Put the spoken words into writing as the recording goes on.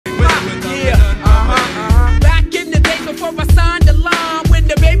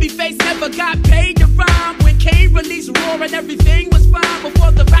when everything was fine.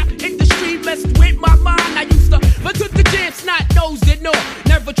 Before the rap industry messed with my mind, I used to run to the jam, snot-nosed and all.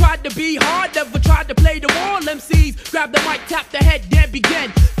 Never tried to be hard, never tried to play the wall. MCs grab the mic, tap the head, then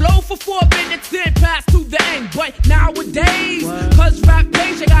begin. Flow for 4 minutes, then pass to the end. But nowadays, cause rap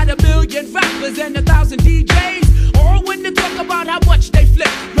pays, you got 1 million rappers and 1,000 DJs. All when they talk about how much they flip.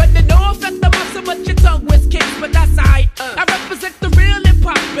 Running off at the mouth so much your tongue was kicked. But that's alright, I represent the real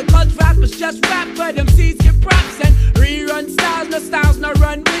hip-hop. Because rappers just rap, but MCs get props. And rerun styles not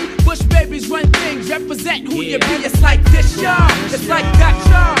run me. Bush babies run things, represent who you be. It's like this, y'all, it's like that,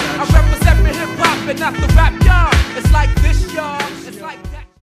 y'all. I represent hip-hop and not the rap, y'all. It's like this, y'all, it's like